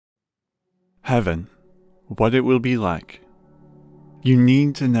Heaven, what it will be like. You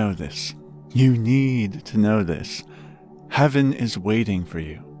need to know this. You need to know this. Heaven is waiting for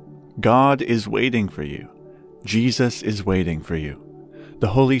you. God is waiting for you. Jesus is waiting for you. The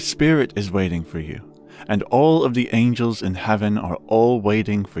Holy Spirit is waiting for you. And all of the angels in heaven are all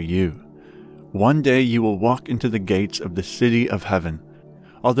waiting for you. One day you will walk into the gates of the city of heaven.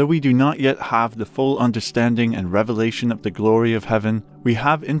 Although we do not yet have the full understanding and revelation of the glory of heaven, we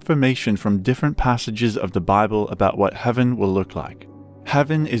have information from different passages of the Bible about what heaven will look like.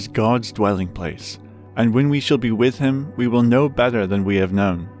 Heaven is God's dwelling place, and when we shall be with Him, we will know better than we have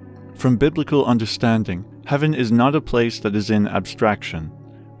known. From biblical understanding, heaven is not a place that is in abstraction.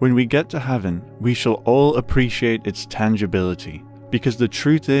 When we get to heaven, we shall all appreciate its tangibility, because the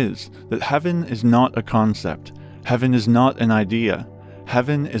truth is that heaven is not a concept, heaven is not an idea,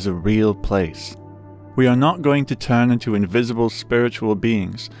 heaven is a real place. We are not going to turn into invisible spiritual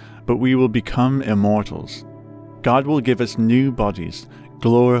beings, but we will become immortals. God will give us new bodies,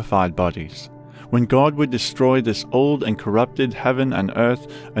 glorified bodies. When God would destroy this old and corrupted heaven and earth,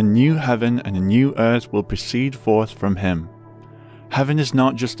 a new heaven and a new earth will proceed forth from Him. Heaven is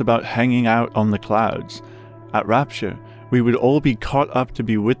not just about hanging out on the clouds. At rapture, we would all be caught up to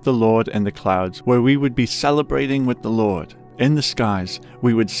be with the Lord in the clouds, where we would be celebrating with the Lord. In the skies,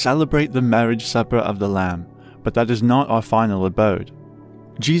 we would celebrate the marriage supper of the Lamb, but that is not our final abode.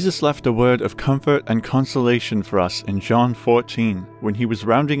 Jesus left a word of comfort and consolation for us in John 14 when He was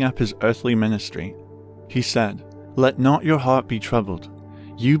rounding up His earthly ministry. He said, "Let not your heart be troubled.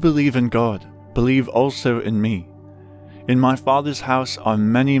 You believe in God, believe also in me. In my Father's house are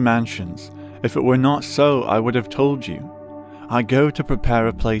many mansions. If it were not so, I would have told you. I go to prepare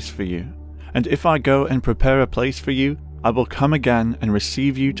a place for you. And if I go and prepare a place for you, I will come again and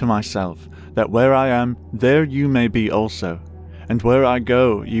receive you to myself, that where I am, there you may be also. And where I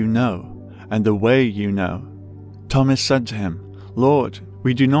go, you know, and the way you know." Thomas said to Him, "Lord,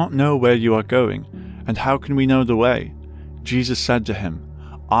 we do not know where you are going, and how can we know the way?" Jesus said to him,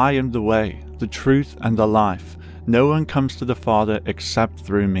 "I am the way, the truth, and the life. No one comes to the Father except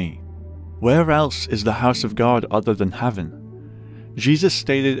through me." Where else is the house of God other than heaven? Jesus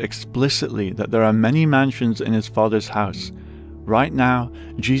stated explicitly that there are many mansions in His Father's house. Right now,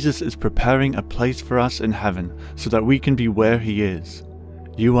 Jesus is preparing a place for us in heaven so that we can be where He is.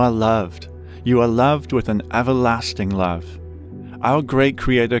 You are loved. You are loved with an everlasting love. Our great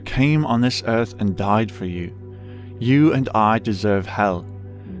Creator came on this earth and died for you. You and I deserve hell.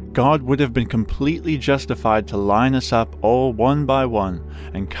 God would have been completely justified to line us up all one by one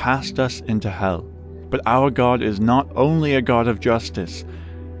and cast us into hell. But our God is not only a God of justice,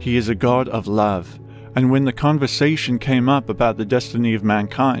 He is a God of love. And when the conversation came up about the destiny of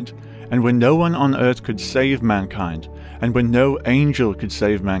mankind, and when no one on earth could save mankind, and when no angel could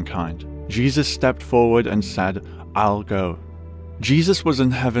save mankind, Jesus stepped forward and said, "I'll go." Jesus was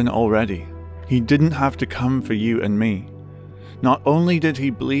in heaven already. He didn't have to come for you and me. Not only did He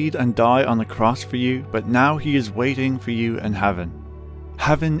bleed and die on the cross for you, but now He is waiting for you in heaven.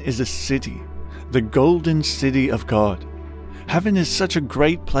 Heaven is a city, the golden city of God. Heaven is such a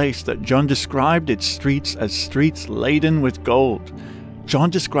great place that John described its streets as streets laden with gold. John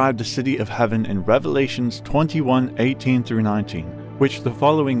described the city of heaven in Revelations 21:18-19, which the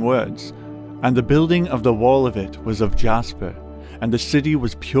following words, "And the building of the wall of it was of jasper, and the city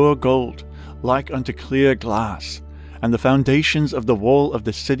was pure gold, like unto clear glass. And the foundations of the wall of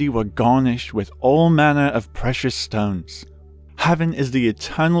the city were garnished with all manner of precious stones." Heaven is the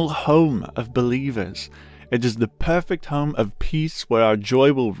eternal home of believers. It is the perfect home of peace where our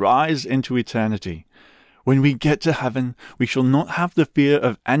joy will rise into eternity. When we get to heaven, we shall not have the fear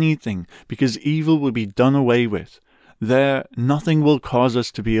of anything because evil will be done away with. There, nothing will cause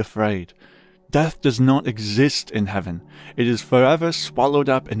us to be afraid. Death does not exist in heaven. It is forever swallowed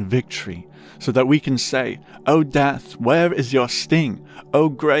up in victory, so that we can say, "O death, where is your sting? O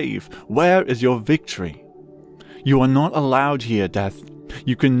grave, where is your victory?" You are not allowed here, death.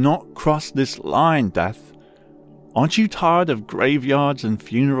 You cannot cross this line, death. Aren't you tired of graveyards and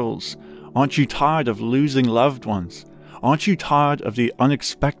funerals? Aren't you tired of losing loved ones? Aren't you tired of the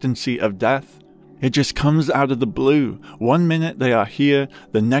unexpectancy of death? It just comes out of the blue. One minute they are here,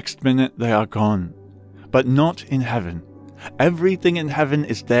 the next minute they are gone. But not in heaven. Everything in heaven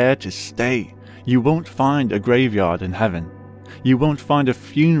is there to stay. You won't find a graveyard in heaven. You won't find a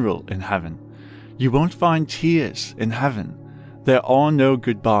funeral in heaven. You won't find tears in heaven. There are no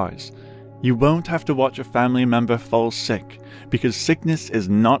goodbyes. You won't have to watch a family member fall sick, because sickness is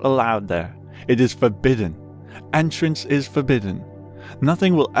not allowed there. It is forbidden. Entrance is forbidden.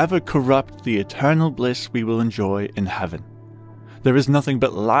 Nothing will ever corrupt the eternal bliss we will enjoy in heaven. There is nothing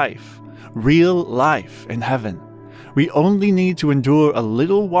but life, real life in heaven. We only need to endure a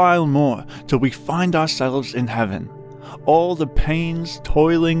little while more till we find ourselves in heaven. All the pains,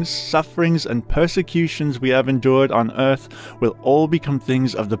 toilings, sufferings, and persecutions we have endured on earth will all become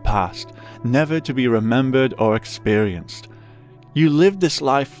things of the past, never to be remembered or experienced. You live this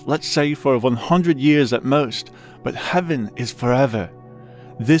life, let's say, for 100 years at most, but heaven is forever.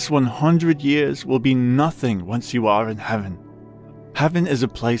 This 100 years will be nothing once you are in heaven. Heaven is a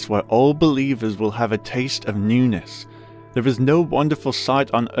place where all believers will have a taste of newness. There is no wonderful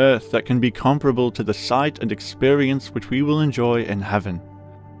sight on earth that can be comparable to the sight and experience which we will enjoy in heaven.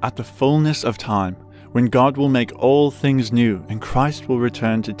 At the fullness of time, when God will make all things new and Christ will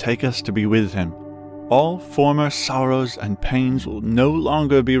return to take us to be with him, all former sorrows and pains will no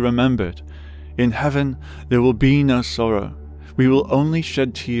longer be remembered. In heaven there will be no sorrow. We will only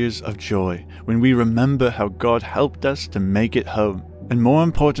shed tears of joy when we remember how God helped us to make it home. And more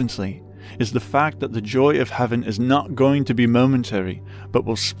importantly, is the fact that the joy of heaven is not going to be momentary, but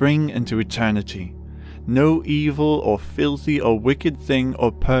will spring into eternity. No evil or filthy or wicked thing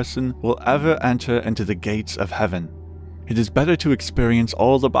or person will ever enter into the gates of heaven. It is better to experience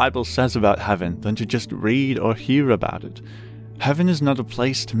all the Bible says about heaven than to just read or hear about it. Heaven is not a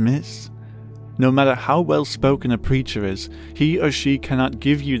place to miss. No matter how well spoken a preacher is, he or she cannot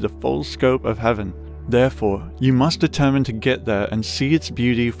give you the full scope of heaven. Therefore, you must determine to get there and see its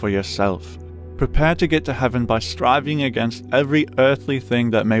beauty for yourself. Prepare to get to heaven by striving against every earthly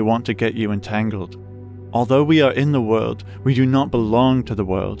thing that may want to get you entangled. Although we are in the world, we do not belong to the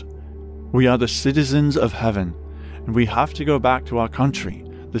world. We are the citizens of heaven, and we have to go back to our country,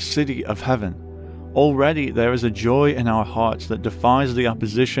 the city of heaven. Already there is a joy in our hearts that defies the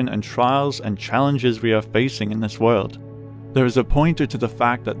opposition and trials and challenges we are facing in this world. There is a pointer to the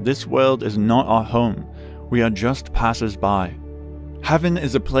fact that this world is not our home. We are just passers-by. Heaven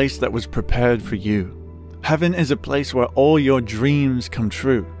is a place that was prepared for you. Heaven is a place where all your dreams come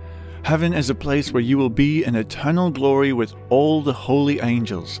true. Heaven is a place where you will be in eternal glory with all the holy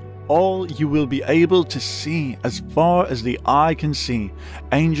angels. All you will be able to see as far as the eye can see,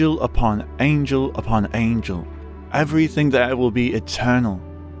 angel upon angel upon angel. Everything there will be eternal.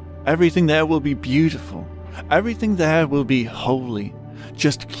 Everything there will be beautiful. Everything there will be holy.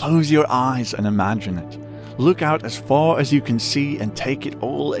 Just close your eyes and imagine it. Look out as far as you can see and take it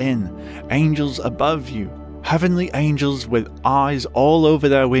all in. Angels above you. Heavenly angels with eyes all over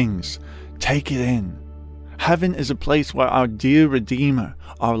their wings. Take it in. Heaven is a place where our dear Redeemer,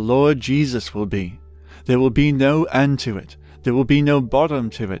 our Lord Jesus, will be. There will be no end to it. There will be no bottom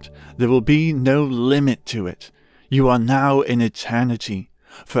to it. There will be no limit to it. You are now in eternity,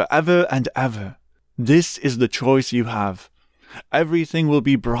 forever and ever. This is the choice you have. Everything will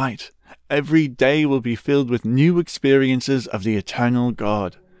be bright. Every day will be filled with new experiences of the eternal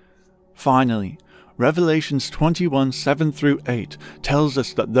God. Finally, Revelations 21:7-8 tells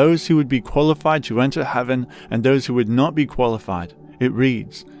us that those who would be qualified to enter heaven and those who would not be qualified. It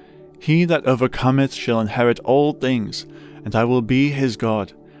reads, "He that overcometh shall inherit all things, and I will be his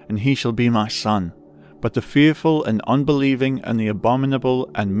God, and he shall be my son. But the fearful and unbelieving and the abominable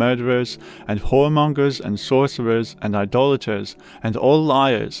and murderers and whoremongers and sorcerers and idolaters and all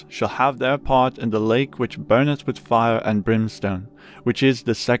liars shall have their part in the lake which burneth with fire and brimstone, which is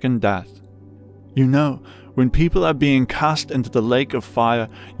the second death." You know, when people are being cast into the lake of fire,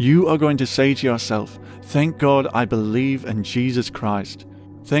 you are going to say to yourself, "Thank God I believe in Jesus Christ.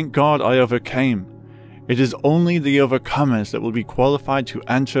 Thank God I overcame." It is only the overcomers that will be qualified to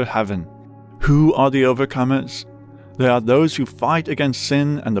enter heaven. Who are the overcomers? They are those who fight against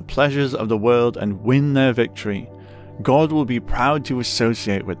sin and the pleasures of the world and win their victory. God will be proud to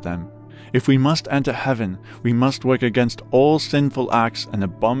associate with them. If we must enter heaven, we must work against all sinful acts and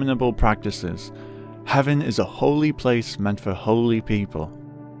abominable practices. Heaven is a holy place meant for holy people.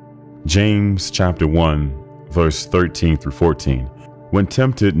 James chapter 1, verse 13-14. When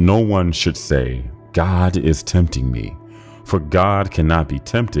tempted, no one should say, "God is tempting me," for God cannot be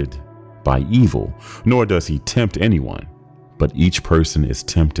tempted by evil, nor does he tempt anyone. But each person is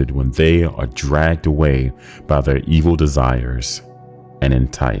tempted when they are dragged away by their evil desires and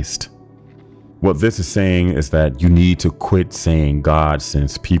enticed. What this is saying is that you need to quit saying God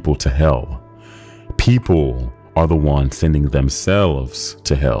sends people to hell. People are the ones sending themselves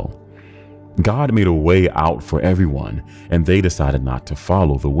to hell. God made a way out for everyone, and they decided not to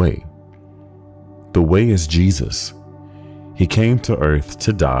follow the way. The way is Jesus. He came to earth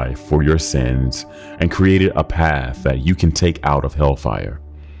to die for your sins and created a path that you can take out of hellfire.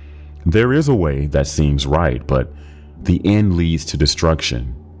 There is a way that seems right, but the end leads to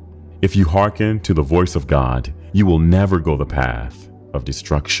destruction. If you hearken to the voice of God, you will never go the path of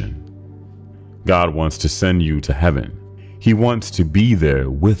destruction. God wants to send you to heaven. He wants to be there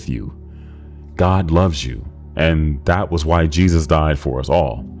with you. God loves you, and that was why Jesus died for us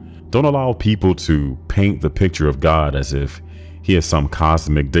all. Don't allow people to paint the picture of God as if he is some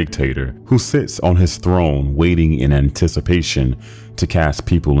cosmic dictator who sits on his throne waiting in anticipation to cast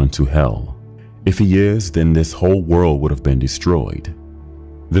people into hell. If he is, then this whole world would have been destroyed.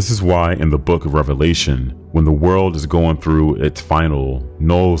 This is why in the book of Revelation, when the world is going through its final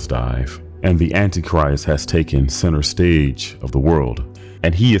nosedive and the Antichrist has taken center stage of the world,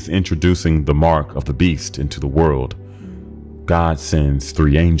 and he is introducing the mark of the beast into the world, God sends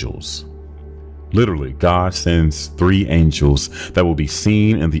 3 angels. Literally, God sends 3 angels that will be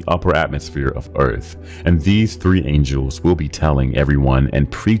seen in the upper atmosphere of earth. And these 3 angels will be telling everyone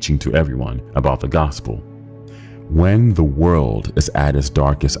and preaching to everyone about the gospel. When the world is at its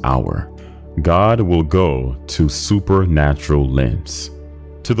darkest hour, God will go to supernatural lengths,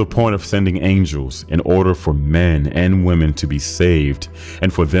 to the point of sending angels in order for men and women to be saved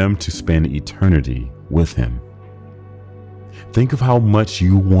and for them to spend eternity with him. Think of how much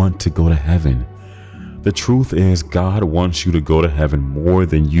you want to go to heaven. The truth is, God wants you to go to heaven more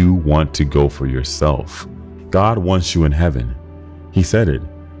than you want to go for yourself. God wants you in heaven. He said it.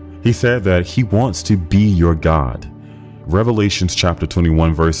 He said that he wants to be your God. Revelations chapter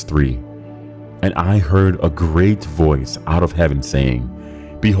 21 verse 3. And I heard a great voice out of heaven saying,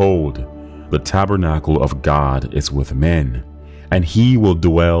 Behold, the tabernacle of God is with men, and he will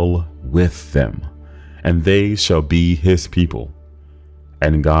dwell with them, and they shall be his people,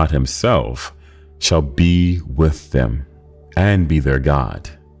 and God himself shall be with them and be their God.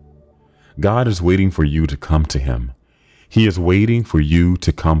 God is waiting for you to come to him. He is waiting for you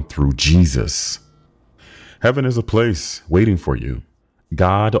to come through Jesus. Heaven is a place waiting for you.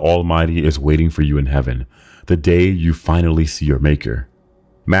 God Almighty is waiting for you in heaven, the day you finally see your Maker.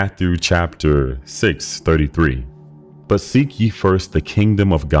 Matthew chapter 6:33. But seek ye first the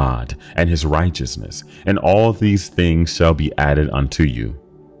kingdom of God and his righteousness, and all these things shall be added unto you.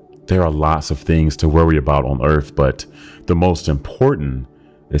 There are lots of things to worry about on earth, but the most important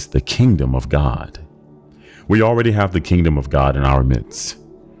is the kingdom of God. We already have the kingdom of God in our midst.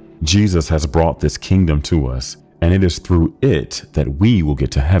 Jesus has brought this kingdom to us, and it is through it that we will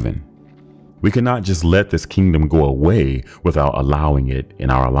get to heaven. We cannot just let this kingdom go away without allowing it in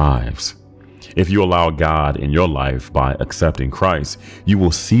our lives. If you allow God in your life by accepting Christ, you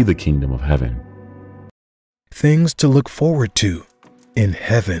will see the kingdom of heaven. Things to look forward to in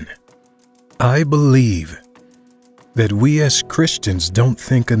heaven. I believe that we as Christians don't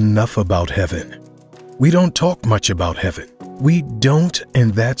think enough about heaven. We don't talk much about heaven. We don't,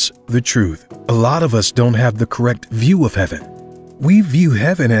 and that's the truth. A lot of us don't have the correct view of heaven. We view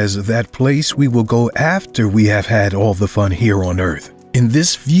heaven as that place we will go after we have had all the fun here on earth. And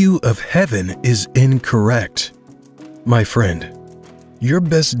this view of heaven is incorrect. My friend, your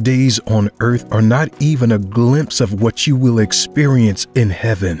best days on earth are not even a glimpse of what you will experience in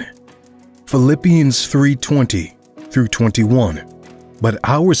heaven. Philippians 3:20 through 21. But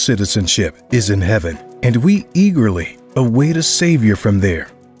our citizenship is in heaven, and we eagerly await a Savior from there,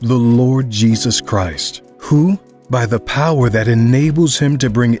 the Lord Jesus Christ, who, by the power that enables him to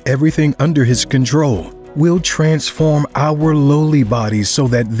bring everything under his control, will transform our lowly bodies so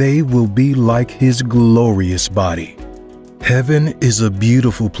that they will be like his glorious body. Heaven is a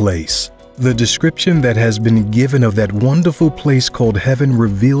beautiful place. The description that has been given of that wonderful place called heaven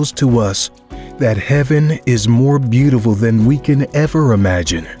reveals to us that heaven is more beautiful than we can ever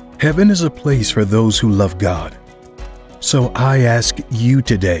imagine. Heaven is a place for those who love God. So I ask you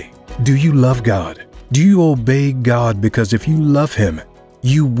today, do you love God? Do you obey God? Because if you love him,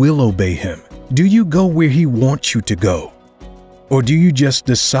 you will obey him. Do you go where he wants you to go? Or do you just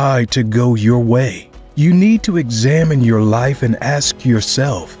decide to go your way? You need to examine your life and ask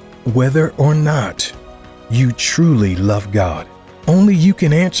yourself whether or not you truly love God. Only you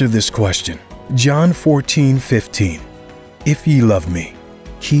can answer this question. John 14:15. If ye love me,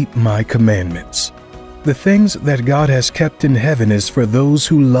 keep my commandments. The things that God has kept in heaven is for those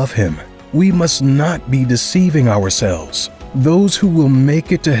who love him. We must not be deceiving ourselves. Those who will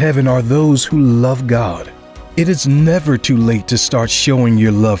make it to heaven are those who love God. It is never too late to start showing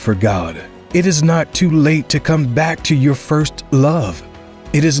your love for God. It is not too late to come back to your first love.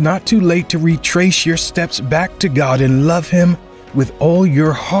 It is not too late to retrace your steps back to God and love him with all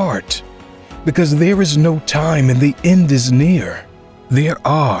your heart, because there is no time and the end is near. There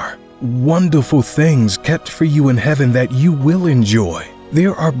are wonderful things kept for you in heaven that you will enjoy.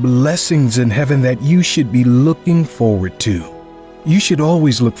 There are blessings in heaven that you should be looking forward to. You should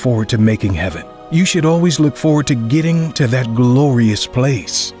always look forward to making heaven. You should always look forward to getting to that glorious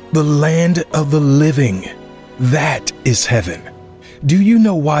place, the land of the living. That is heaven. Do you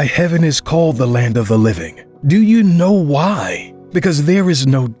know why heaven is called the land of the living? Do you know why? Because there is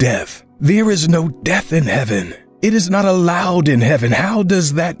no death. There is no death in heaven. It is not allowed in heaven. How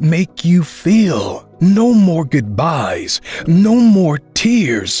does that make you feel? No more goodbyes, no more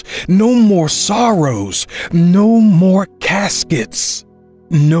tears, no more sorrows, no more caskets,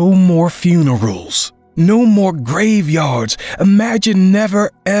 no more funerals, no more graveyards. Imagine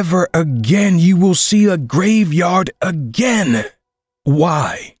never ever again you will see a graveyard again.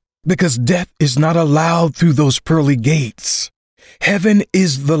 Why? Because death is not allowed through those pearly gates. Heaven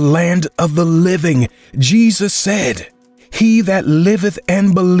is the land of the living. Jesus said, "He that liveth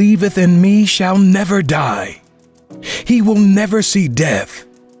and believeth in me shall never die." He will never see death.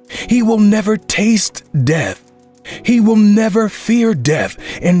 He will never taste death. He will never fear death,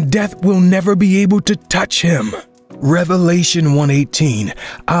 and death will never be able to touch him. Revelation 1:18,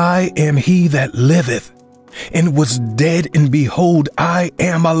 I am he that liveth, and was dead, and behold, I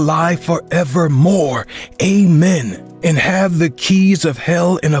am alive forevermore. Amen. And have the keys of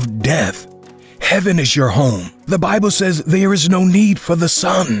hell and of death. Heaven is your home. The Bible says there is no need for the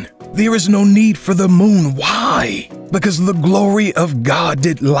sun. There is no need for the moon. Why? Because the glory of God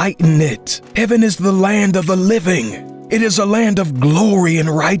did lighten it. Heaven is the land of the living. It is a land of glory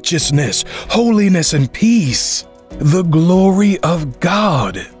and righteousness, holiness and peace. The glory of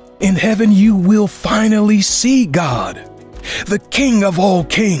God. In heaven you will finally see God, the King of all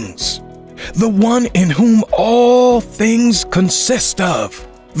kings, the one in whom all things consist of,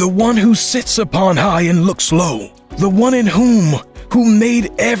 the one who sits upon high and looks low, the one in who made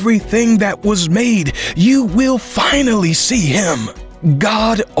everything that was made. You will finally see him,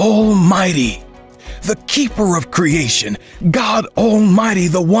 God Almighty, the keeper of creation, God Almighty,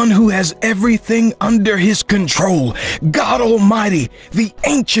 the one who has everything under his control, God Almighty, the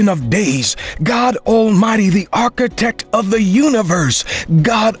Ancient of Days, God Almighty, the architect of the universe,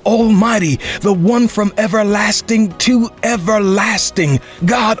 God Almighty, the one from everlasting to everlasting,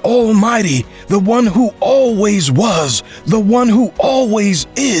 God Almighty, the one who always was, the one who always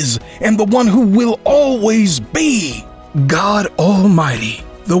is, and the one who will always be, God Almighty.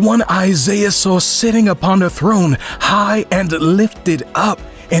 The one Isaiah saw sitting upon a throne, high and lifted up,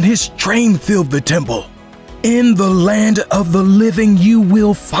 and his train filled the temple. In the land of the living, you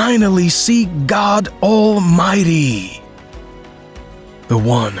will finally see God Almighty, the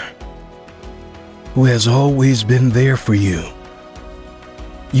one who has always been there for you.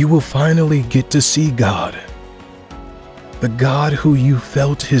 You will finally get to see God, the God who you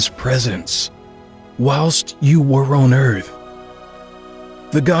felt his presence whilst you were on earth.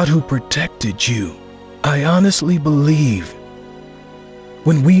 The God who protected you. I honestly believe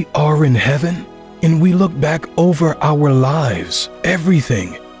when we are in heaven and we look back over our lives,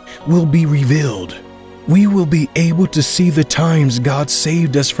 everything will be revealed. We will be able to see the times God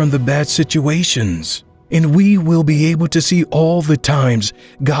saved us from the bad situations, and we will be able to see all the times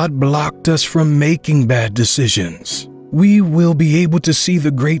God blocked us from making bad decisions. We will be able to see the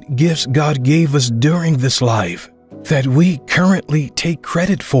great gifts God gave us during this life that we currently take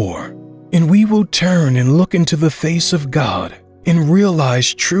credit for. And we will turn and look into the face of God and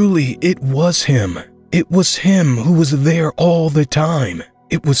realize truly it was Him. It was Him who was there all the time.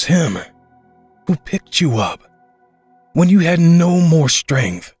 It was Him who picked you up when you had no more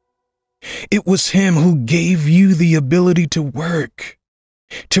strength. It was Him who gave you the ability to work,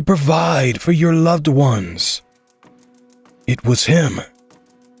 to provide for your loved ones. It was Him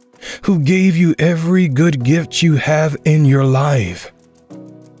who gave you every good gift you have in your life.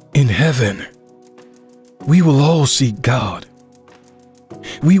 In heaven, we will all see God.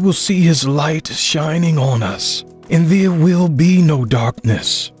 We will see His light shining on us, and there will be no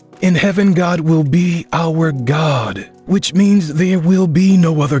darkness. In heaven, God will be our God, which means there will be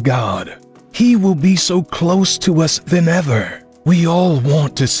no other God. He will be so close to us than ever. We all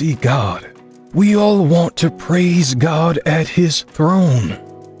want to see God. We all want to praise God at His throne.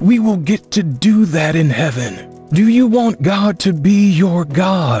 We will get to do that in heaven. Do you want God to be your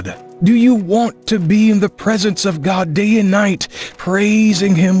God? Do you want to be in the presence of God day and night,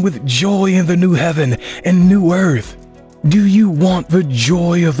 praising Him with joy in the new heaven and new earth? Do you want the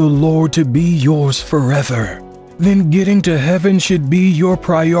joy of the Lord to be yours forever? Then getting to heaven should be your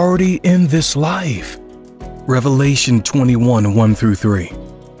priority in this life. Revelation 21:1-3.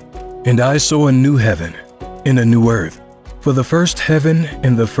 And I saw a new heaven and a new earth. For the first heaven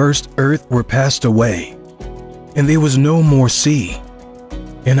and the first earth were passed away, and there was no more sea.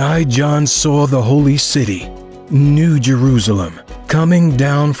 And I, John, saw the holy city, New Jerusalem, coming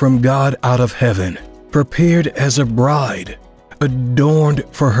down from God out of heaven, prepared as a bride, adorned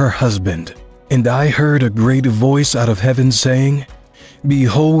for her husband. And I heard a great voice out of heaven saying,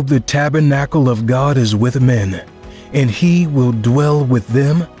 Behold, the tabernacle of God is with men, and he will dwell with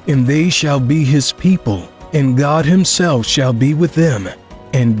them, and they shall be his people, and God himself shall be with them,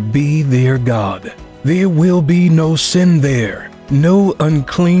 and be their God. There will be no sin there, no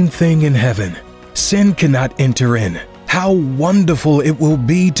unclean thing in heaven. Sin cannot enter in. How wonderful it will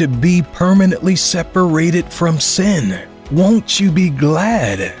be to be permanently separated from sin. Won't you be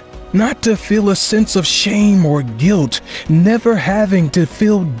glad? Not to feel a sense of shame or guilt, never having to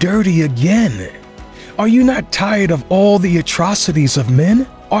feel dirty again. Are you not tired of all the atrocities of men?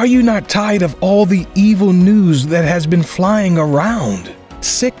 Are you not tired of all the evil news that has been flying around?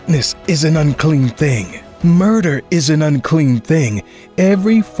 Sickness is an unclean thing. Murder is an unclean thing.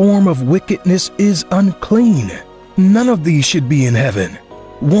 Every form of wickedness is unclean. None of these should be in heaven.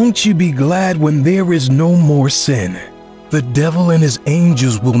 Won't you be glad when there is no more sin? The devil and his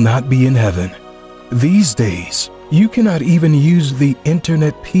angels will not be in heaven. These days, you cannot even use the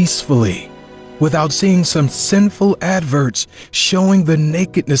internet peacefully without seeing some sinful adverts showing the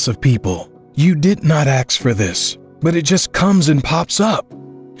nakedness of people. You did not ask for this, but it just comes and pops up.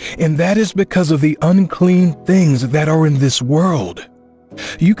 And that is because of the unclean things that are in this world.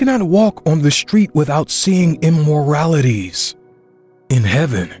 You cannot walk on the street without seeing immoralities. In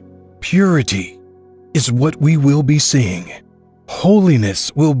heaven, purity is what we will be seeing. Holiness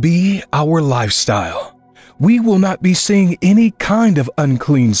will be our lifestyle. We will not be seeing any kind of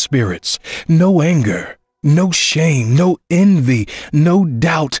unclean spirits, no anger, no shame, no envy, no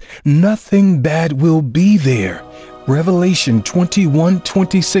doubt. Nothing bad will be there. Revelation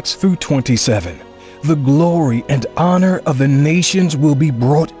 21:26 through 27. The glory and honor of the nations will be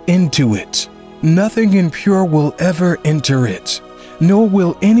brought into it. Nothing impure will ever enter it, nor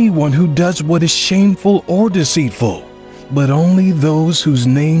will anyone who does what is shameful or deceitful, but only those whose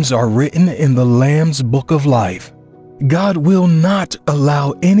names are written in the Lamb's book of life. God will not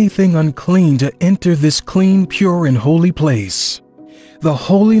allow anything unclean to enter this clean, pure, and holy place. The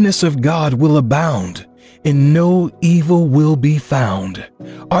holiness of God will abound, and no evil will be found.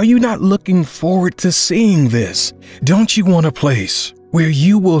 Are you not looking forward to seeing this? Don't you want a place where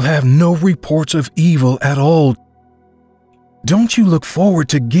you will have no reports of evil at all? Don't you look forward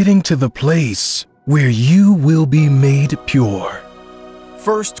to getting to the place where you will be made pure?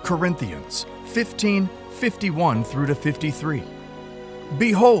 1 Corinthians 15:51 through to 53.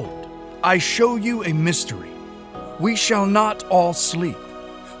 Behold, I show you a mystery. We shall not all sleep,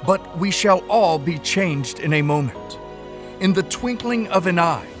 but we shall all be changed in a moment, in the twinkling of an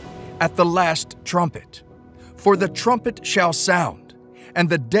eye, at the last trumpet. For the trumpet shall sound, and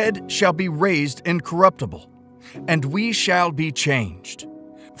the dead shall be raised incorruptible, and we shall be changed.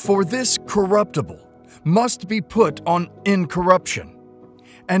 For this corruptible must be put on incorruption,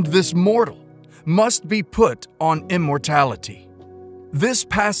 and this mortal must be put on immortality. This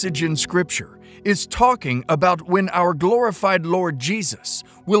passage in Scripture is talking about when our glorified Lord Jesus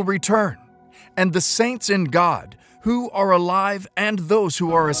will return, and the saints in God who are alive and those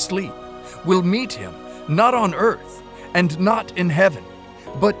who are asleep will meet Him not on earth and not in heaven,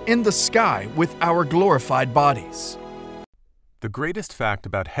 but in the sky with our glorified bodies. The greatest fact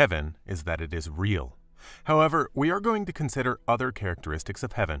about heaven is that it is real. However, we are going to consider other characteristics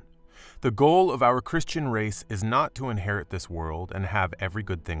of heaven. The goal of our Christian race is not to inherit this world and have every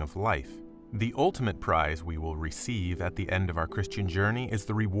good thing of life. The ultimate prize we will receive at the end of our Christian journey is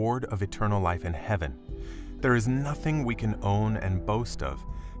the reward of eternal life in heaven. There is nothing we can own and boast of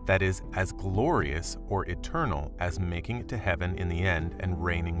that is as glorious or eternal as making it to heaven in the end and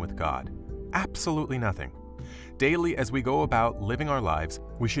reigning with God. Absolutely nothing. Daily, as we go about living our lives,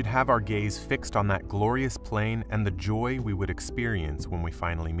 we should have our gaze fixed on that glorious plane and the joy we would experience when we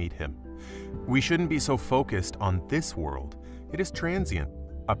finally meet Him. We shouldn't be so focused on this world. It is transient,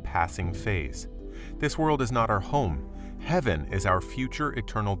 a passing phase. This world is not our home. Heaven is our future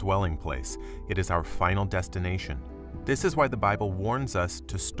eternal dwelling place. It is our final destination. This is why the Bible warns us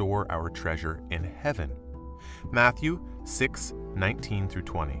to store our treasure in heaven. Matthew 6:19 through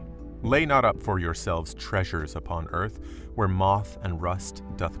 20. Lay not up for yourselves treasures upon earth, where moth and rust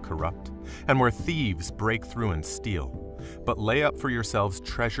doth corrupt, and where thieves break through and steal. But lay up for yourselves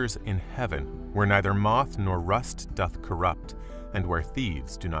treasures in heaven, where neither moth nor rust doth corrupt, and where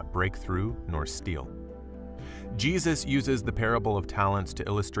thieves do not break through nor steal. Jesus uses the parable of talents to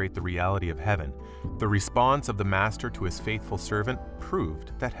illustrate the reality of heaven. The response of the master to his faithful servant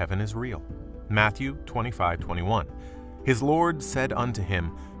proved that heaven is real. Matthew 25:21. His Lord said unto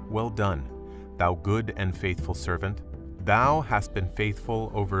him, Well done, thou good and faithful servant. Thou hast been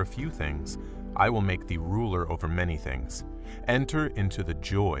faithful over a few things, I will make thee ruler over many things. Enter into the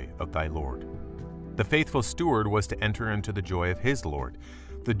joy of thy Lord. The faithful steward was to enter into the joy of his Lord.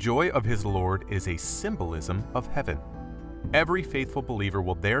 The joy of his Lord is a symbolism of heaven. Every faithful believer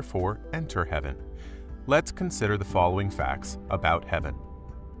will therefore enter heaven. Let's consider the following facts about heaven.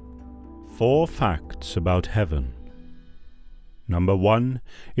 4 facts about heaven. Number 1,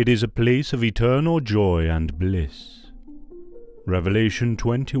 it is a place of eternal joy and bliss. Revelation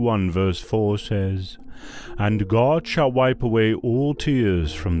 21 verse 4 says, "And God shall wipe away all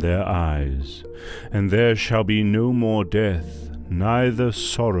tears from their eyes, and there shall be no more death, neither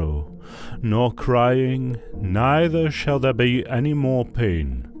sorrow, nor crying, neither shall there be any more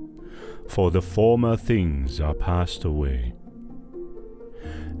pain, for the former things are passed away."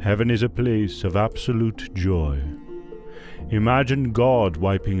 Heaven is a place of absolute joy. Imagine God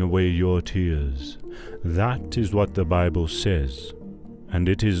wiping away your tears. That is what the Bible says, and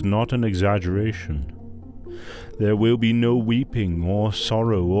it is not an exaggeration. There will be no weeping or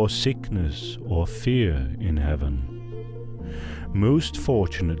sorrow or sickness or fear in heaven. Most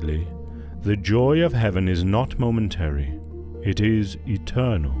fortunately, the joy of heaven is not momentary, it is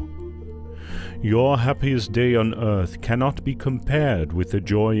eternal. Your happiest day on earth cannot be compared with the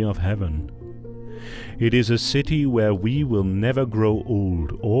joy of heaven. It is a city where we will never grow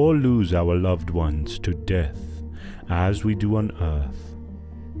old or lose our loved ones to death, as we do on earth.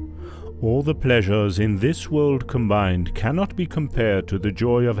 All the pleasures in this world combined cannot be compared to the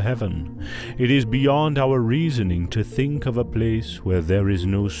joy of heaven. It is beyond our reasoning to think of a place where there is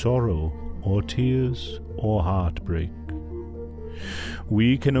no sorrow, or tears, or heartbreak.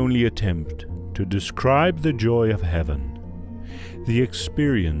 We can only attempt to describe the joy of heaven. The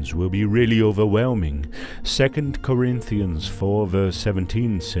experience will be really overwhelming. 2 Corinthians 4 verse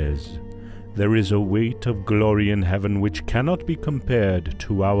 17 says, "There is a weight of glory in heaven which cannot be compared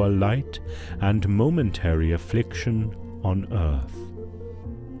to our light and momentary affliction on earth."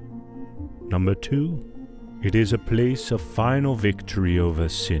 Number 2, it is a place of final victory over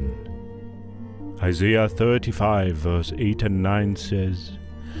sin. Isaiah 35 verse 8 and 9 says,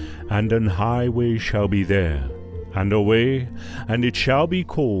 "And an highway shall be there, and a way, and it shall be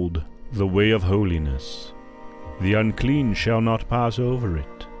called the way of holiness. The unclean shall not pass over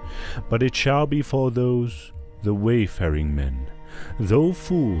it, but it shall be for those, the wayfaring men, though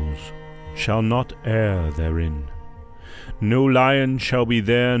fools, shall not err therein. No lion shall be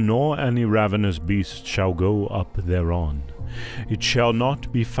there, nor any ravenous beast shall go up thereon. It shall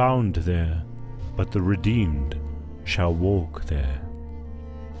not be found there, but the redeemed shall walk there."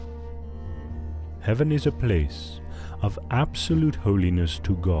 Heaven is a place of absolute holiness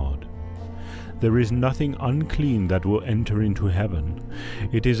to God. There is nothing unclean that will enter into heaven.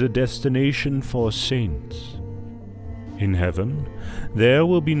 It is a destination for saints. In heaven, there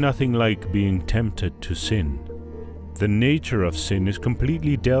will be nothing like being tempted to sin. The nature of sin is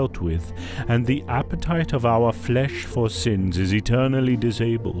completely dealt with, and the appetite of our flesh for sins is eternally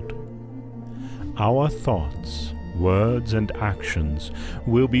disabled. Our thoughts, words, and actions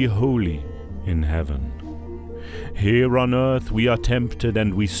will be holy in heaven. Here on earth we are tempted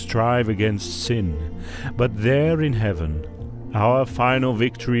and we strive against sin, but there in heaven our final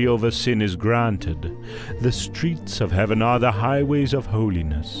victory over sin is granted. The streets of heaven are the highways of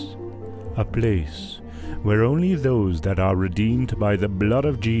holiness, a place where only those that are redeemed by the blood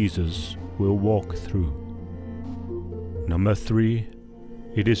of Jesus will walk through. Number 3,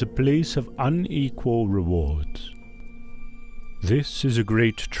 it is a place of unequal rewards. This is a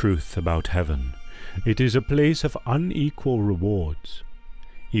great truth about heaven. It is a place of unequal rewards.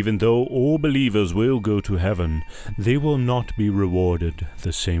 Even though all believers will go to heaven, they will not be rewarded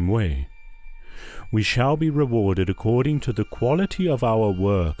the same way. We shall be rewarded according to the quality of our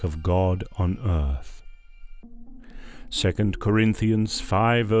work of God on earth. 2 Corinthians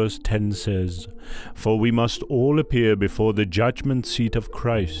 5 verse 10 says, "For we must all appear before the judgment seat of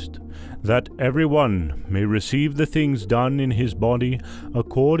Christ, that every one may receive the things done in his body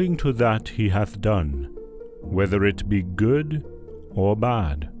according to that he hath done, whether it be good or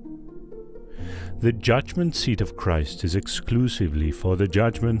bad." The judgment seat of Christ is exclusively for the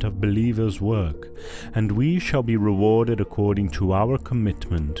judgment of believers' work, and we shall be rewarded according to our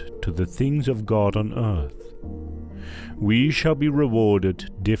commitment to the things of God on earth. We shall be rewarded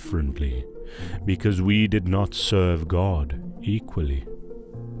differently, because we did not serve God equally.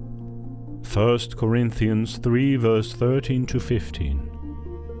 1 Corinthians 3 verse 13 to 15.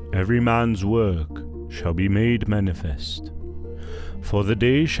 "Every man's work shall be made manifest, for the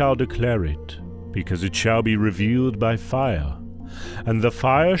day shall declare it, because it shall be revealed by fire, and the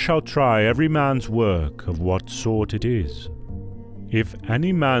fire shall try every man's work of what sort it is. If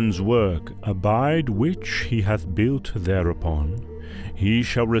any man's work abide which he hath built thereupon, he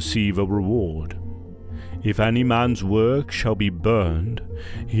shall receive a reward. If any man's work shall be burned,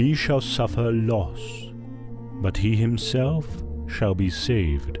 he shall suffer loss, but he himself shall be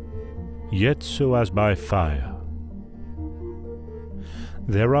saved, yet so as by fire.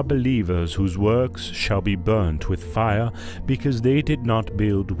 There are believers whose works shall be burnt with fire because they did not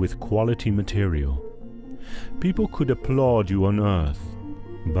build with quality material. People could applaud you on earth,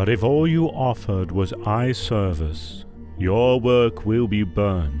 but if all you offered was eye service, your work will be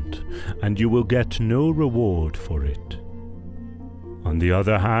burnt, and you will get no reward for it. On the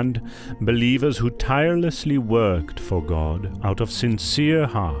other hand, believers who tirelessly worked for God out of sincere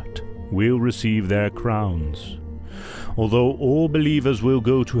heart will receive their crowns. Although all believers will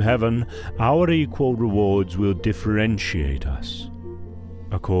go to heaven, our equal rewards will differentiate us.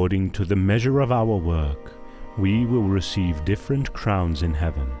 According to the measure of our work, we will receive different crowns in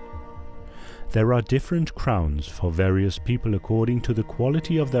heaven. There are different crowns for various people according to the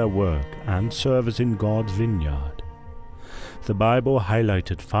quality of their work and service in God's vineyard. The Bible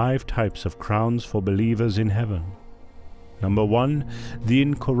highlighted 5 types of crowns for believers in heaven. Number 1, the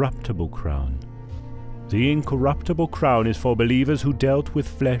incorruptible crown. The incorruptible crown is for believers who dealt with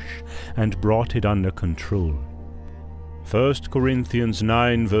flesh and brought it under control. 1 Corinthians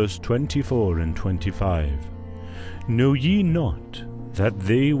 9 verse 24 and 25. Know ye not that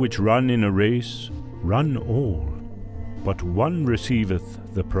they which run in a race run all, but one receiveth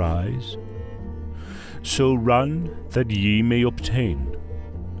the prize? So run that ye may obtain.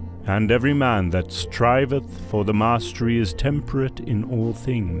 And every man that striveth for the mastery is temperate in all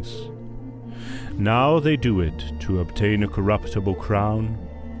things. Now they do it to obtain a corruptible crown,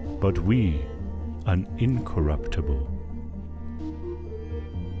 but we an incorruptible.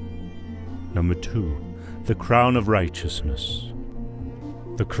 Number 2, the crown of righteousness.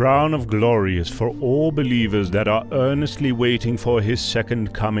 The crown of glory is for all believers that are earnestly waiting for his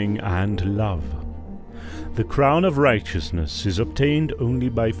second coming and love. The crown of righteousness is obtained only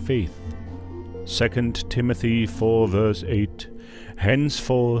by faith. 2 Timothy 4 verse 8,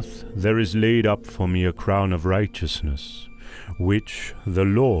 Henceforth there is laid up for me a crown of righteousness, which the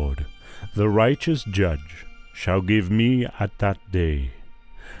Lord, the righteous judge, shall give me at that day,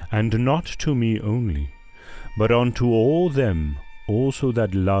 and not to me only, but unto all them also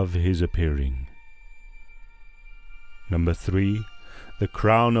that love his appearing. Number 3, the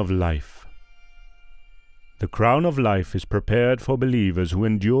crown of life. The crown of life is prepared for believers who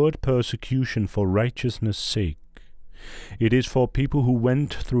endured persecution for righteousness' sake. It is for people who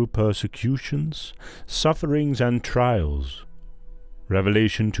went through persecutions, sufferings, and trials.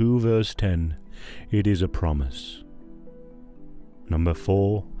 Revelation 2 verse 10, it is a promise. Number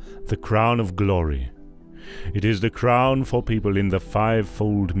 4, the crown of glory. It is the crown for people in the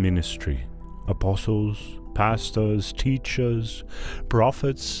 5-fold ministry: apostles, pastors, teachers,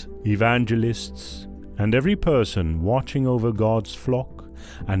 prophets, evangelists, and every person watching over God's flock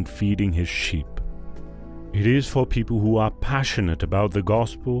and feeding his sheep. It is for people who are passionate about the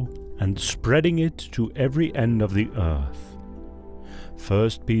gospel and spreading it to every end of the earth. 1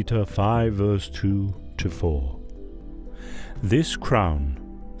 Peter 5 verse 2 to 4. This crown,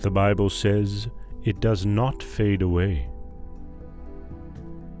 the Bible says, it does not fade away.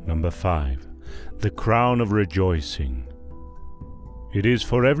 Number 5, the crown of rejoicing. It is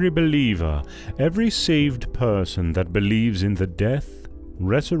for every believer, every saved person that believes in the death,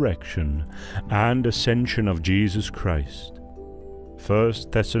 resurrection, and ascension of Jesus Christ. 1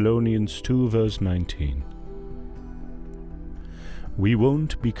 Thessalonians 2 verse 19. We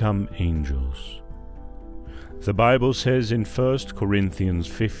won't become angels. The Bible says in 1 Corinthians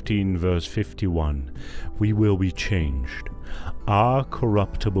 15 verse 51, we will be changed. Our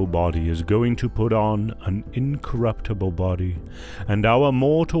corruptible body is going to put on an incorruptible body, and our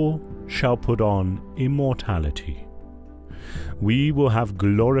mortal shall put on immortality. We will have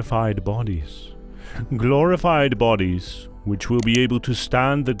glorified bodies which will be able to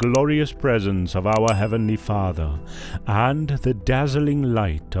stand the glorious presence of our Heavenly Father and the dazzling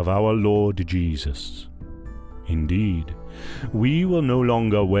light of our Lord Jesus. Indeed, we will no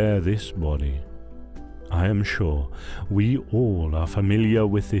longer wear this body. I am sure we all are familiar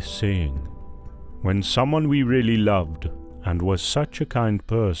with this saying. When someone we really loved and was such a kind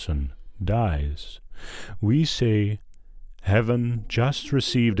person dies, we say, "Heaven just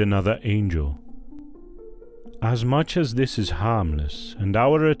received another angel." As much as this is harmless, and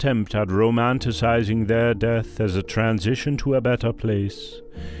our attempt at romanticizing their death as a transition to a better place,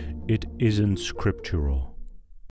 it isn't scriptural.